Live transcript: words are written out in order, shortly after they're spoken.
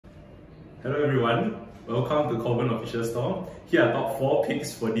Hello everyone, welcome to Corvan official store. Here are top 4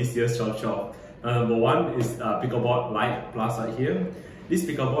 picks for this year's 12/12. Number 1 is picaBot Lite Plus right here. This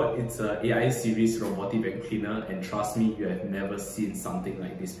picaBot, it's an AI series robotic vacuum cleaner, and trust me, you have never seen something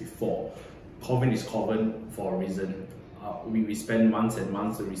like this before. Corvan is Corvan for a reason. We spend months and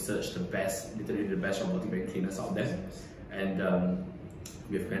months to research the best, literally the best robotic vacuum cleaners out there. And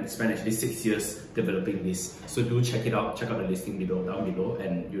we've spent actually 6 years developing this. So do check it out, check out the listing down below,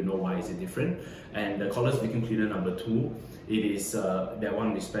 and you know why is it different. And the Cordless vacuum cleaner number 2, it is that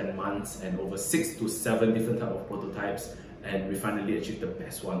one we spent months and over 6 to 7 different type of prototypes, and we finally achieved the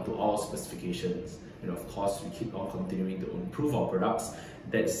best one to our specifications. And of course, we keep on continuing to improve our products.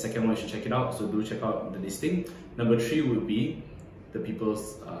 That's the second one, you should check it out. So do check out the listing. Number 3 would be the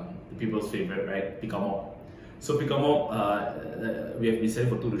people's favorite, right? picaMop. So picaMop, we have been selling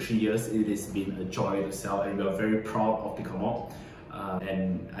for 2 to 3 years. It has been a joy to sell, and we are very proud of picaMop.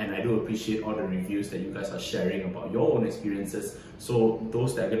 And I do appreciate all the reviews that you guys are sharing about your own experiences. So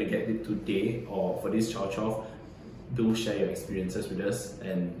those that are going to get it today or for this 12/12, do share your experiences with us,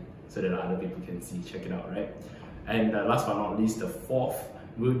 and so that other people can see. Check it out, right? And last but not least, the 4th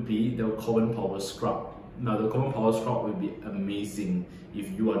would be the Corvan Power Scrub. Now, the Corvan Power Scrub will be amazing if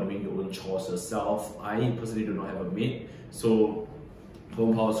you are doing your own chores yourself. I personally do not have a maid, so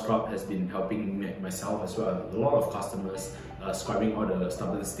Corvan Power Scrub has been helping myself as well. A lot of customers scrubbing all the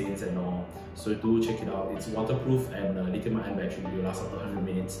stubborn stains and all. So do check it out. It's waterproof, and lithium-ion battery will last up to 100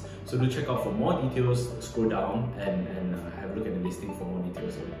 minutes. So do check out for more details. Scroll down and have a look at the listing for more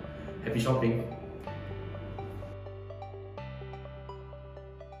details. Happy shopping!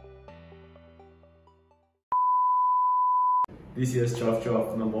 This year's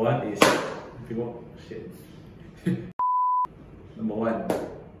 12/12, number 1 is shit. Number 1,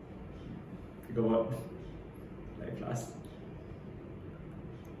 picaBot Lite Plus.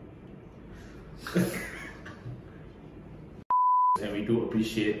 And we do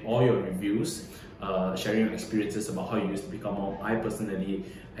appreciate all your reviews, sharing your experiences about how you use picaMop. I personally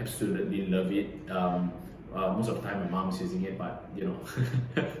absolutely love it. Most of the time my mom is using it, but you know,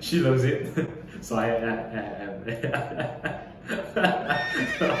 she loves it. So I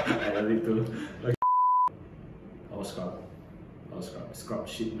love it too. Like, Power scrub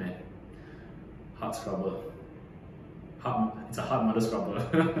shit, man. Hard scrubber. It's a hard mother scrubber.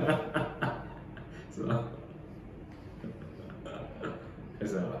 So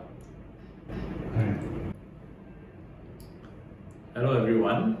hello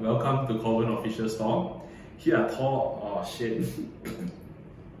everyone, welcome to Corvan official store. Here are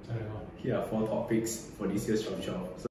Here are 4 top picks for this year's 12/12.